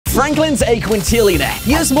Franklin's a quintillionaire.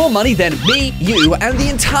 He has more money than me, you, and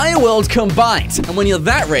the entire world combined. And when you're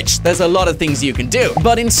that rich, there's a lot of things you can do.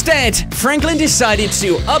 But instead, Franklin decided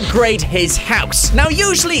to upgrade his house. Now,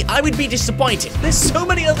 usually, I would be disappointed. There's so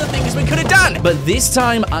many other things we could have done. But this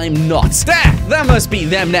time, I'm not. There, that must be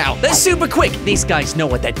them now. They're super quick. These guys know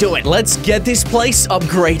what they're doing. Let's get this place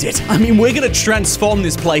upgraded. I mean, we're gonna transform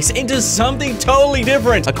this place into something totally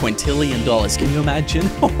different. $1 quintillion. Can you imagine?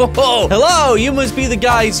 Hello, you must be the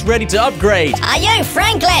guys ready to upgrade. Are you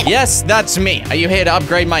Franklin? Yes, that's me. Are you here to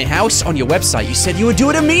upgrade my house? On your website, you said you would do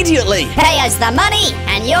it immediately. Pay us the money,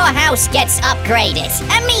 and your house gets upgraded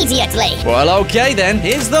immediately. Well, okay then.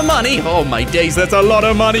 Here's the money. Oh my days, that's a lot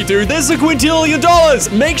of money, dude. There's $1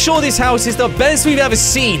 quintillion. Make sure this house is the best we've ever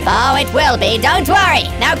seen. Oh, it will be. Don't worry.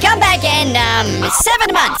 Now come back in,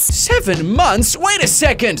 7 months. 7 months? Wait a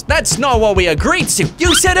second. That's not what we agreed to.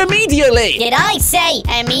 You said immediately. Did I say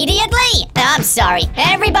immediately? I'm sorry.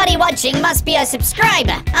 Everybody watching must be a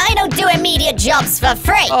subscriber. I don't do immediate jobs for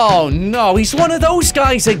free. Oh no, he's one of those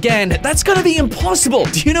guys again. That's gonna be impossible.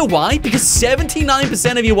 Do you know why? Because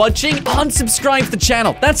 79% of you watching unsubscribe to the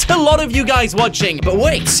channel. That's a lot of you guys watching. But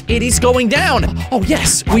wait, it is going down. Oh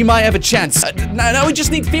yes, we might have a chance. Now we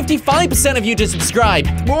just need 55% of you to subscribe.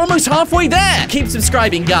 We're almost halfway there. Keep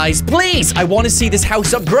subscribing, guys. Please, I want to see this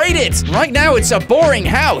house upgraded. Right now, it's a boring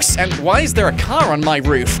house. And why is there a car on my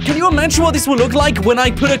roof? Can you imagine what this will look like when I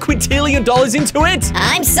put $1 quintillion into it?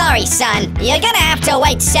 I'm sorry, son. You're gonna have to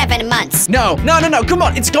wait 7 months. No. Come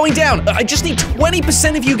on, it's going down. I just need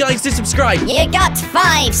 20% of you guys to subscribe. You got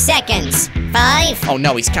 5 seconds. 5. Oh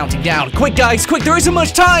no, he's counting down. Quick, guys, quick, there isn't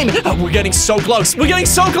much time. Oh, we're getting so close. We're getting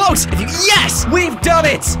so close. Yes, we've done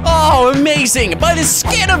it. Oh, amazing. By the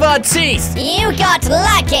skin of our teeth. You got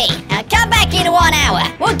lucky. Now come back in 1 hour.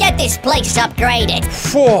 We'll get this place upgraded.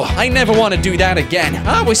 I never want to do that again.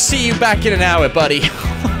 I will see you back in an hour, buddy.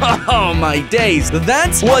 Oh, my days.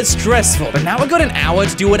 That was stressful. But now I've got an hour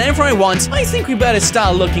to do whatever I want. I think we better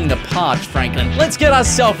start looking the part, Franklin. Let's get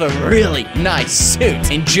ourselves a really nice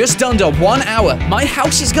suit. In just under 1 hour, my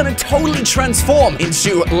house is gonna totally transform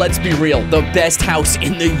into, let's be real, the best house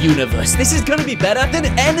in the universe. This is gonna be better than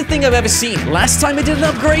anything I've ever seen. Last time I did an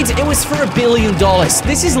upgrade, it was for $1 billion.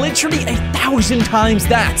 This is literally 1,000 times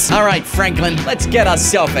that. All right, Franklin, let's get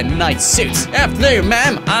ourselves a nice suit. Afternoon,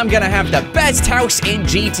 ma'am. I'm gonna have the best house in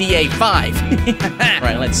GTA 5.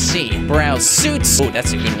 Right, let's see. Browse suits. Oh,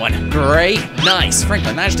 that's a good one. Gray. Nice.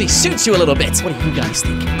 Franklin actually suits you a little bit. What do you guys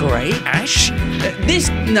think? Gray? Ash? This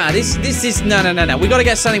is, no. We gotta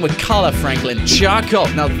get something with color, Franklin. Charcoal.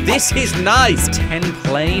 Now, this is nice. 10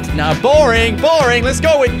 plaid. Nah, boring. Let's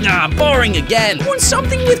go with, boring again. I want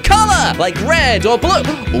something with color, like red or blue.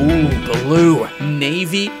 Ooh, blue.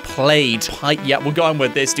 Navy plaid. Yeah, we're going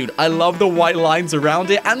with this, dude. I love the white lines around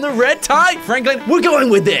it and the red tie. Franklin, we're going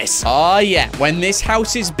with this. Oh, yeah. When this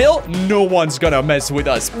house is built, no one's gonna mess with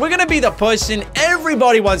us. We're gonna be the person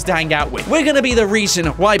everybody wants to hang out with. We're gonna be the reason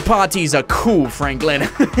why parties are cool, Franklin.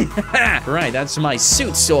 Right, that's my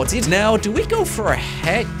suit sorted. Now, do we go for a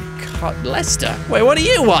haircut? Lester, wait, what do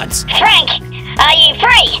you want? Frank, are you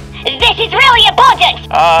free? This is really important.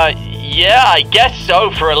 Yeah, I guess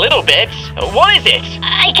so for a little bit. What is it?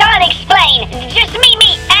 I can't explain. Just meet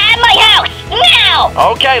me at my house,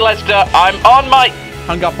 now! Okay, Lester, I'm on my...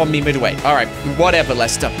 Hung up on me midway. All right, whatever,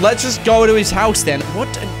 Lester. Let's just go to his house then. What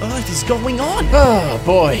on earth is going on? Oh,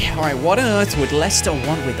 boy. All right, what on earth would Lester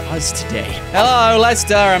want with us today? Hello,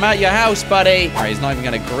 Lester. I'm at your house, buddy. All right, he's not even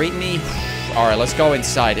going to greet me. All right, let's go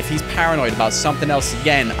inside. If he's paranoid about something else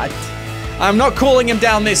again, I'm not calling him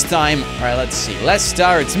down this time. All right, let's see.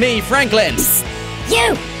 Lester, it's me, Franklin. Psst.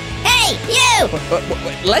 You! Hey, you!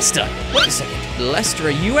 Wait, Lester, wait a second. Lester, are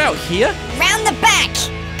you out here? Round the back!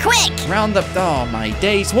 Quick! Round the... Oh, my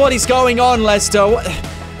days. What is going on, Lester? What?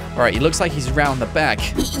 All right, he looks like he's round the back.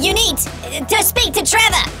 You need to speak to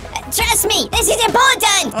Trevor. Trust me, this is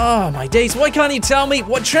important. Oh, my days. Why can't he tell me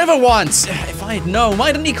what Trevor wants? If I had known,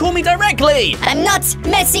 why didn't he call me directly? I'm not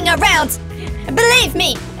messing around. Believe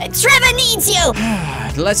me, Trevor needs you.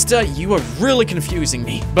 Lester, you are really confusing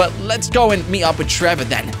me. But let's go and meet up with Trevor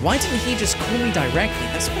then. Why didn't he just call me directly?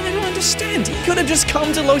 That's what I don't understand. He could have just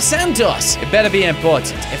come to Los Santos. It better be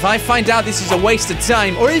important. If I find out this is a waste of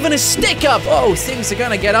time or even a stick-up, oh, things are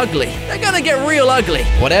gonna get ugly. They're gonna get real ugly.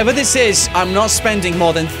 Whatever this is, I'm not spending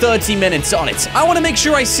more than 30 minutes on it. I want to make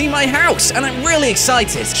sure I see my house, and I'm really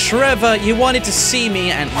excited. Trevor, you wanted to see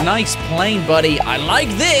me, and nice plane, buddy. I like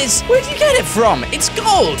this. Where'd you get it from? It's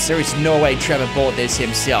gold. There is no way Trevor bought this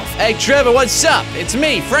himself. Hey, Trevor, what's up? It's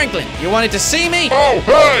me, Franklin. You wanted to see me? Oh,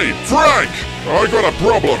 hey, Frank! I got a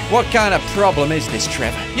problem. What kind of problem is this,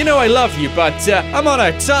 Trevor? You know I love you, but I'm on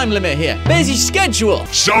a time limit here. Busy schedule.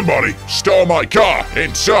 Somebody stole my car.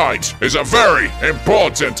 Inside is a very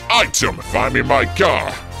important item. Find me my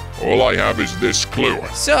car. All I have is this clue.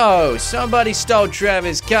 So, somebody stole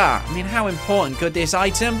Trevor's car. I mean, how important could this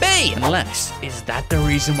item be? Unless, is that the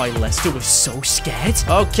reason why Lester was so scared?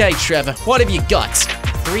 Okay, Trevor, what have you got?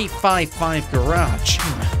 355 garage.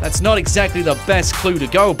 That's not exactly the best clue to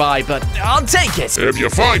go by, but I'll take it. If you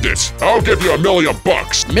find it, I'll give you $1 million.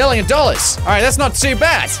 $1 million? All right, that's not too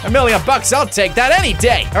bad. $1 million, I'll take that any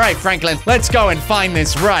day. All right, Franklin, let's go and find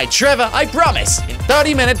this ride. Trevor, I promise, in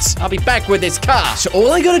 30 minutes, I'll be back with this car. So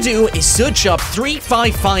all I gotta do is search up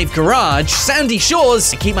 355 garage, Sandy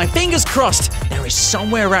Shores, and keep my fingers crossed there is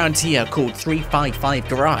somewhere around here called 355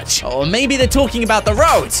 garage. Or maybe they're talking about the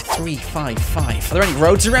road. 355. Are there any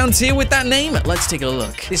roads around here with that name? Let's take a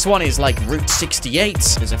look. This one is like Route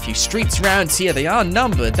 68. There's a few streets around here. They are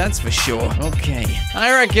numbered, that's for sure. Okay.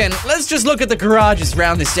 I reckon let's just look at the garages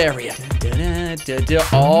around this area.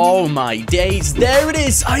 Oh my days, there it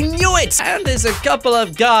is. I knew it. And there's a couple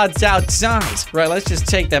of guards outside. Right, let's just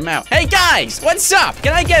take them out. Hey guys, what's up?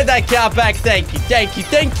 Can I get that car back? Thank you, thank you,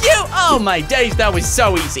 thank you. Oh my days, that was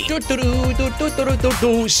so easy. So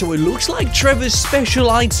it looks like Trevor's special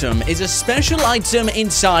item is a special item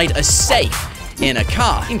inside a safe in a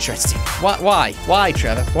car. Interesting. Why? Why,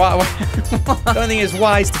 Trevor? Why? I don't think it's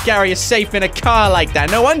wise to carry a safe in a car like that.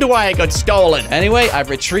 No wonder why it got stolen. Anyway, I've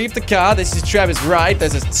retrieved the car. This is Trevor's ride.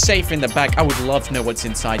 There's a safe in the back. I would love to know what's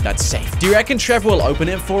inside that safe. Do you reckon Trevor will open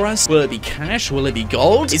it for us? Will it be cash? Will it be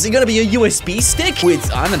gold? Is it gonna be a USB stick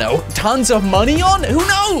with, I don't know, tons of money on? Who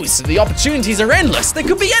knows? The opportunities are endless. There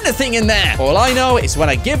could be anything in there. All I know is when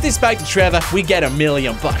I give this back to Trevor, we get $1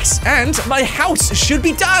 million. And my house should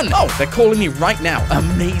be done. Oh, they're calling me right now.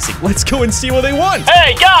 Amazing. Let's go and see what they want.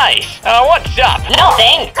 Hey, guys! What's up?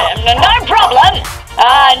 Nothing. No problem.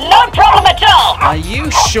 No problem at all. Are you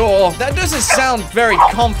sure? That doesn't sound very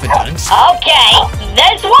confident. Okay,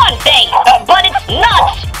 there's one thing, but it's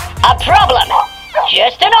not a problem.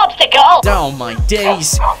 Just an obstacle. Oh, my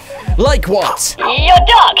days. Like what? Your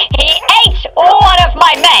dog. He ate one of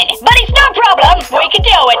my men, but it's no problem. We can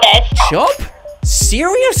deal with this. Chop?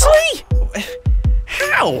 Seriously?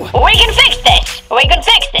 How? We can fix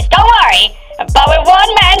this. Don't worry. But we're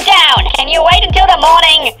one man down. Can you wait until the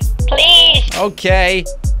morning, please? Okay.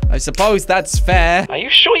 I suppose that's fair. Are you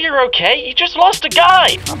sure you're okay? You just lost a guy.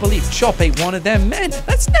 I can't believe Chop ate one of their men.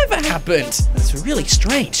 That's never happened. That's really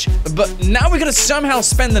strange. But now we're gonna somehow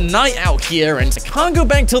spend the night out here and I can't go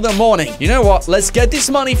back till the morning. You know what? Let's get this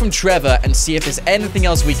money from Trevor and see if there's anything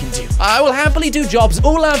else we can do. I will happily do jobs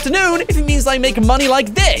all afternoon if it means I make money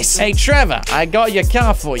like this. Hey, Trevor, I got your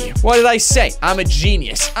car for you. What did I say? I'm a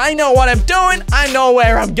genius. I know what I'm doing. I know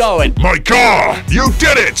where I'm going. My car! You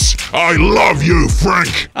did it! I love you,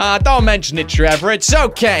 Frank! Don't mention it, Trevor. It's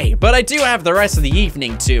okay. But I do have the rest of the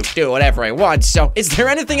evening to do whatever I want. So is there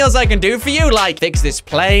anything else I can do for you? Like fix this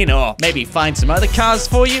plane or maybe find some other cars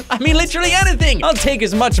for you? I mean, literally anything. I'll take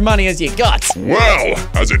as much money as you got. Well,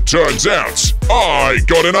 as it turns out, I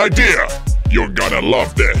got an idea. You're gonna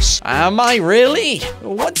love this. Am I really?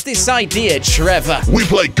 What's this idea, Trevor? We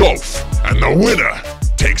play golf, and the winner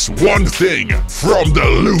takes one thing from the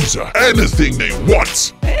loser. Anything they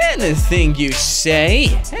want. Anything you say?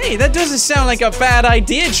 Hey, that doesn't sound like a bad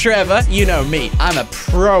idea, Trevor. You know me. I'm a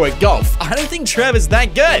pro at golf. I don't think Trevor's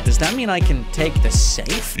that good. Does that mean I can take the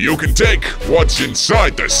safe? You can take what's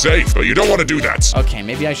inside the safe, but you don't want to do that. Okay,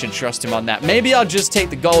 maybe I should trust him on that. Maybe I'll just take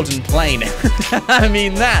the golden plane. I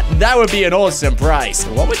mean, that would be an awesome prize.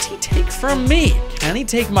 What would he take from me? Can he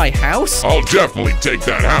take my house? I'll definitely take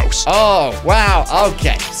that house. Oh, wow.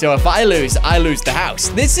 Okay, so if I lose the house.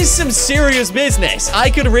 This is some serious business. I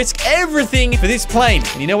could risk everything for this plane.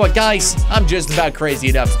 And you know what, guys? I'm just about crazy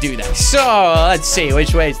enough to do that. So, let's see.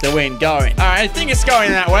 Which way is the wind going? All right, I think it's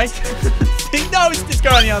going that way. No, it's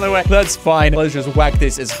going the other way. That's fine. Let's just whack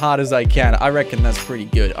this as hard as I can. I reckon that's pretty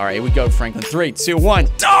good. All right, here we go, Franklin. 3, 2, 1.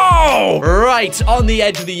 Oh! Right on the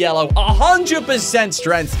edge of the yellow. 100%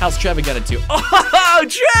 strength. How's Trevor gonna do? Oh,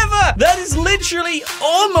 Trevor! That is literally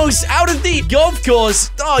almost out of the golf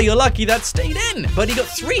course. Oh, you're lucky that stayed in. But he got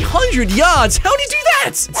 300 yards. How'd he do that?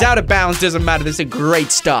 It's out of bounds. Doesn't matter. This is a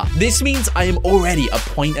great start. This means I am already a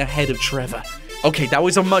point ahead of Trevor. Okay, that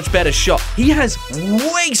was a much better shot. He has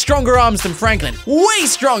way stronger arms than Franklin. Way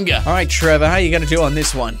stronger. All right, Trevor, how are you going to do on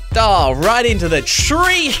this one? Oh, right into the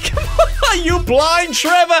tree. Come on, are you blind,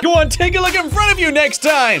 Trevor? Go on, take a look in front of you next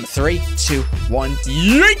time. 3, 2, 1.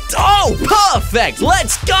 Yeet! Oh, Perfect.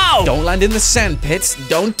 Let's go. Don't land in the sand pits.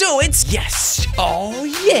 Don't do it. Yes. Oh,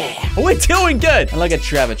 yeah. We're doing good. And look at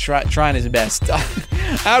Trevor trying his best.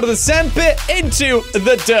 Out of the sand pit into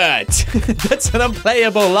the dirt. That's an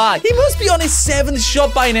unplayable lie. He must be on his 7th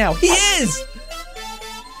shot by now. He is.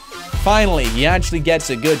 Finally, he actually gets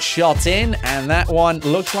a good shot in, and that one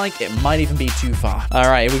looks like it might even be too far. All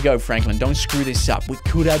right, here we go, Franklin. Don't screw this up. We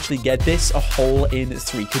could actually get this a hole in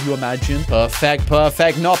 3. Could you imagine? Perfect,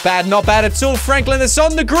 perfect. Not bad at all, Franklin. It's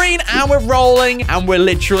on the green, and we're rolling, and we're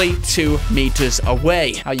literally 2 meters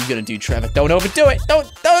away. How are you gonna do, Trevor? Don't overdo it.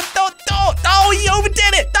 Don't. Oh, he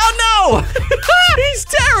overdid it. Oh, no. He's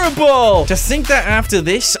terrible. To think that after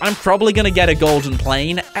this, I'm probably gonna get a golden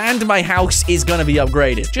plane, and my house is gonna be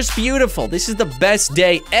upgraded. Just beautiful. This is the best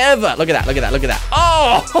day ever. Look at that. Look at that. Look at that.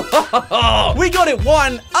 Oh, we got it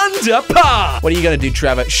 1 under par. What are you going to do,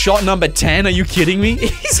 Trevor? Shot number 10. Are you kidding me?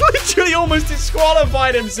 He's literally almost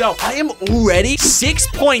disqualified himself. I am already 6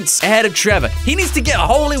 points ahead of Trevor. He needs to get a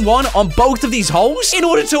hole-in-one on both of these holes in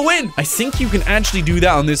order to win. I think you can actually do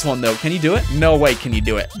that on this one, though. Can you do it? No way can you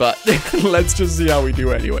do it, but let's just see how we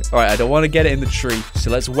do anyway. All right, I don't want to get it in the tree,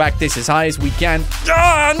 so let's whack this as high as we can.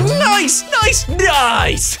 Ah, nice, nice,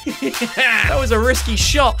 nice. That was a risky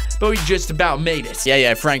shot, but we just about made it.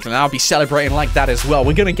 Yeah, Franklin, I'll be celebrating like that as well.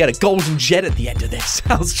 We're gonna get a golden jet at the end of this.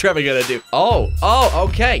 How's Trevor gonna do? Oh,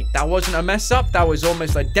 okay. That wasn't a mess up. That was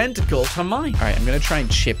almost identical to mine. All right, I'm gonna try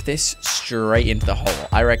and chip this straight into the hole.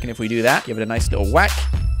 I reckon if we do that, give it a nice little whack.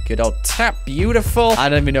 Good old tap. Beautiful. I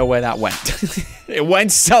don't even know where that went. It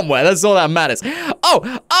went somewhere. That's all that matters.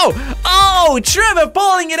 Oh, Trevor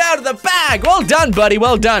pulling it out of the bag. Well done, buddy.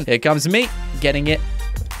 Well done. Here comes me getting it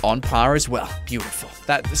on par as well. Beautiful.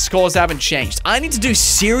 The scores haven't changed. I need to do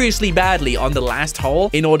seriously badly on the last hole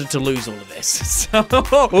in order to lose all of this. So,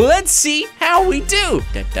 let's see how we do.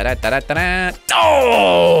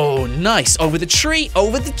 Oh, nice. Over the tree.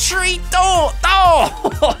 Over the tree. Oh,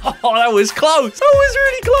 that was close. That was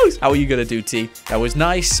really close. How are you going to do, T? That was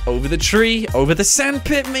nice. Over the tree. Over the sand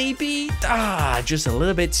pit, maybe. Just a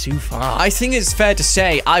little bit too far. I think it's fair to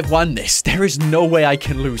say I've won this. There is no way I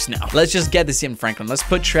can lose now. Let's just get this in, Franklin. Let's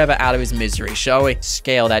put Trevor out of his misery, shall we?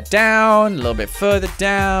 Scale that down, a little bit further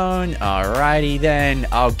down. Alrighty then.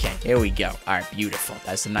 Okay, here we go. All right, beautiful.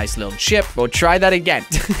 That's a nice little chip. We'll try that again.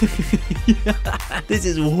 This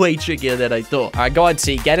is way trickier than I thought. All right, go on,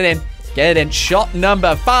 T. Get it in. Get it in. Shot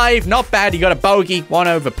number 5. Not bad. You got a bogey. 1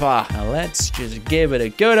 over par. Now let's just give it a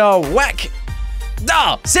good old whack.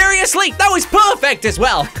 Oh, seriously? That was perfect as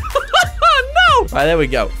well. No! All right, there we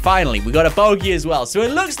go. Finally, we got a bogey as well. So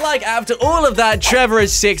it looks like after all of that, Trevor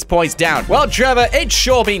is 6 points down. Well, Trevor, it's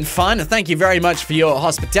sure been fun. Thank you very much for your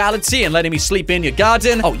hospitality and letting me sleep in your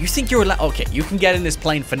garden. Oh, you think you're allowed? Okay, you can get in this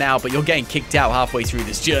plane for now, but you're getting kicked out halfway through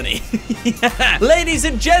this journey. Ladies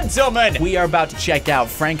and gentlemen, we are about to check out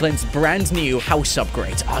Franklin's brand new house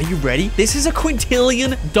upgrade. Are you ready? This is a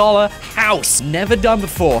 $1,000,000,000 house. Never done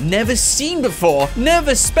before. Never seen before.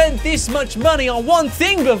 Never spent this much money on one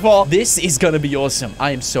thing before. This is gonna be awesome.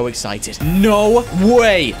 I am so excited. No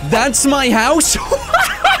way. That's my house?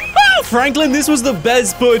 Franklin, this was the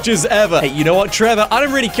best purchase ever. Hey, you know what, Trevor? I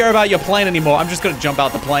don't really care about your plane anymore. I'm just gonna jump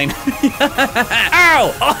out the plane.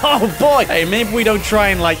 Ow! Oh, boy. Hey, maybe we don't try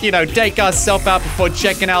and, like, you know, take ourselves out before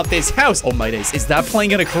checking out this house. Oh, my days. Is that plane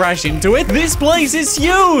gonna crash into it? This place is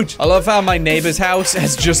huge. I love how my neighbor's house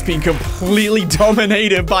has just been completely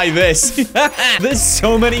dominated by this. There's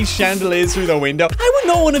so many chandeliers through the window. I would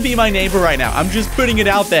not want to be my neighbor right now. I'm just putting it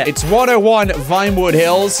out there. It's 101 Vinewood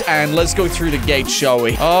Hills, and let's go through the gate, shall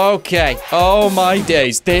we? Okay. Oh my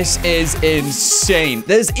days. This is insane.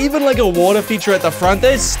 There's even like a water feature at the front.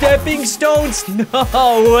 There's stepping stones.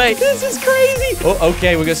 No way. This is crazy. Oh,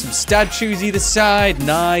 okay. We got some statues either side.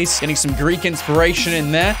 Nice. Getting some Greek inspiration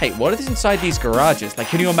in there. Hey, what is inside these garages? Like,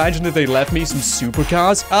 can you imagine if they left me some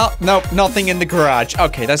supercars? Oh, no, nothing in the garage.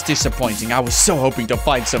 Okay, that's disappointing. I was so hoping to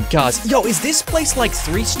find some cars. Yo, is this place like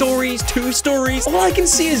 3 stories, 2 stories? All I can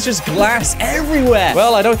see is just glass everywhere.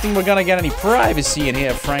 Well, I don't think we're gonna get any privacy in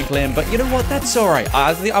here, Franklin. But you know what? That's all right.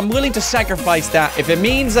 I'm willing to sacrifice that if it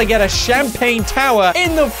means I get a champagne tower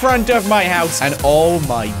in the front of my house. And oh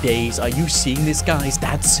my days, are you seeing this, guys?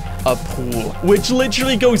 That's a pool, which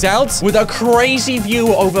literally goes out with a crazy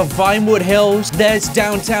view over Vinewood Hills. There's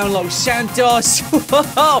downtown Los Santos.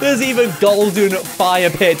 There's even golden fire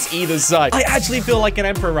pits either side. I actually feel like an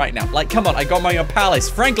emperor right now. Like, come on, I got my own palace.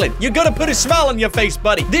 Franklin, you gotta put a smile on your face,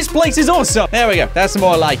 buddy. This place is awesome. There we go. That's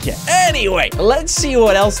more like it. Anyway, let's see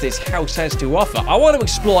what else this house has to offer. I want to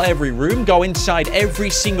explore every room, go inside every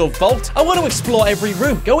single vault. I want to explore every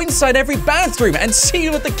room, go inside every bathroom, and see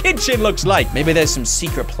what the kitchen looks like. Maybe there's some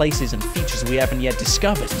secret place places and features we haven't yet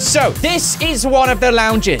discovered. So, this is one of the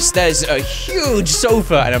lounges. There's a huge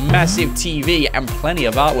sofa and a massive TV and plenty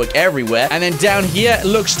of artwork everywhere. And then down here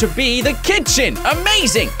looks to be the kitchen.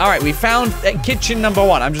 Amazing. All right, we found kitchen number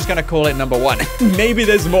 1. I'm just gonna call it number 1. Maybe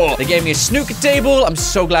there's more. They gave me a snooker table. I'm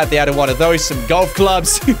so glad they added one of those. Some golf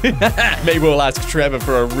clubs. Maybe we'll ask Trevor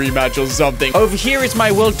for a rematch or something. Over here is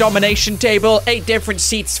my world domination table. 8 different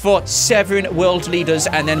seats for 7 world leaders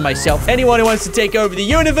and then myself. Anyone who wants to take over the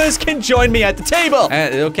universe can join me at the table.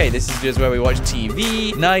 Okay, this is just where we watch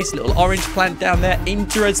TV. Nice little orange plant down there.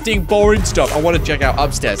 Interesting, boring stuff. I want to check out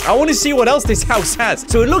upstairs. I want to see what else this house has.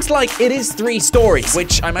 So it looks like it is 3 stories,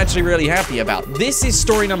 which I'm actually really happy about. This is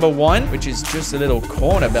story number 1, which is just a little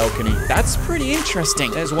corner balcony. That's pretty interesting.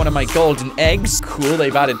 There's one of my golden eggs. Cool,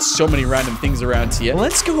 they've added so many random things around here.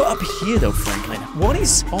 Let's go up here, though, Franklin. What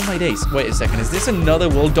is... Oh, my days. Wait a second. Is this another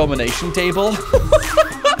world domination table?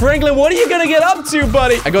 Franklin, what are you gonna get up to,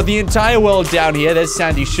 buddy? I got the entire world down here. There's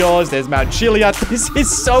Sandy Shores. There's Mount Chiliad. This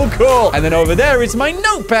is so cool. And then over there is my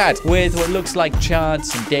notepad with what looks like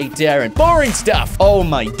charts and data and boring stuff. Oh,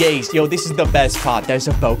 my days. Yo, this is the best part. There's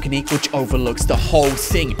a balcony which overlooks the whole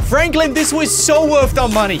thing. Franklin, this was so worth the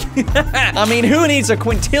money. I mean, who needs $1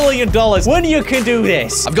 quintillion when you can do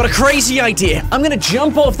this? I've got a crazy idea. I'm gonna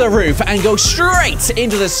jump off the roof and go straight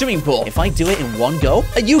into the swimming pool. If I do it in one go,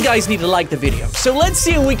 you guys need to like the video. So let's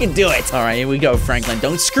see if we can do it. All right, here we go, Franklin.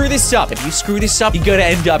 Don't screw this up. If you screw this up, you're gonna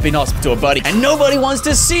end up in hospital, buddy. And nobody wants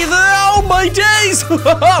to see that. Oh, my days.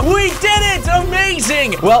 We did it.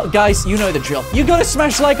 Amazing. Well, guys, you know the drill. You gotta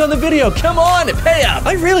smash like on the video. Come on, pay up.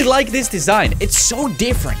 I really like this design. It's so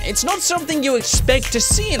different. It's not something you expect to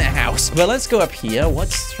see in a house. Well, let's go up here.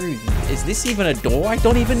 What's through? Is this even a door? I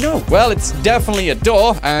don't even know. Well, it's definitely a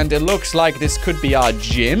door, and it looks like this could be our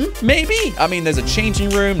gym, maybe? I mean, there's a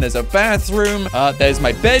changing room. There's a bathroom. There's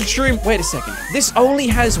my bedroom. Wait a second. This only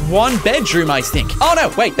has 1 bedroom, I think. Oh,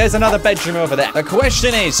 no. Wait, there's another bedroom over there. The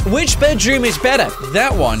question is, which bedroom is better?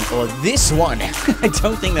 That one or this one? I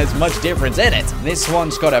don't think there's much difference in it. This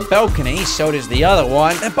one's got a balcony, so does the other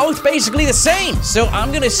one. They're both basically the same. So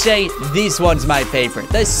I'm gonna say this one's my favorite.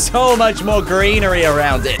 There's so much more greenery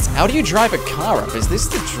around it. How do you drive a car up? Is this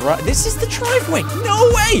the This is the driveway.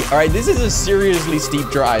 No way. All right, this is a seriously steep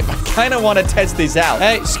drive. I kind of want to test this out.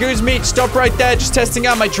 Hey, excuse me. Stop right there. Just testing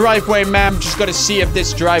out my driveway, ma'am. Just got to see if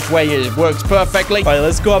this driveway works perfectly. All right,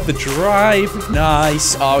 let's go up the drive.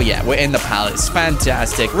 Nice. Oh, yeah, we're in the palace.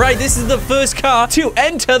 Fantastic. Right, this is the first car to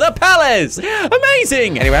enter the palace.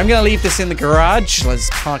 Amazing. Anyway, I'm going to leave this in the garage. Let's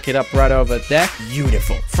park it up right over there.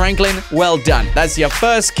 Beautiful. Franklin, well done. That's your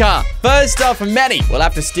first car. First of many. We'll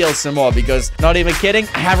have to steal some more because, not even kidding,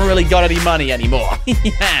 I haven't really got any money anymore.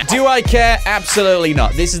 Yeah. Do I care? Absolutely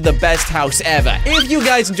not. This is the best house ever. If you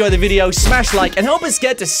guys enjoyed the video, smash like and help us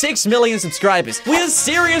get to 6 million subscribers. We are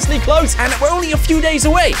seriously close and we're only a few days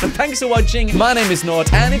away. But thanks for watching. My name is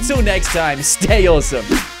Nought, and until next time, stay awesome.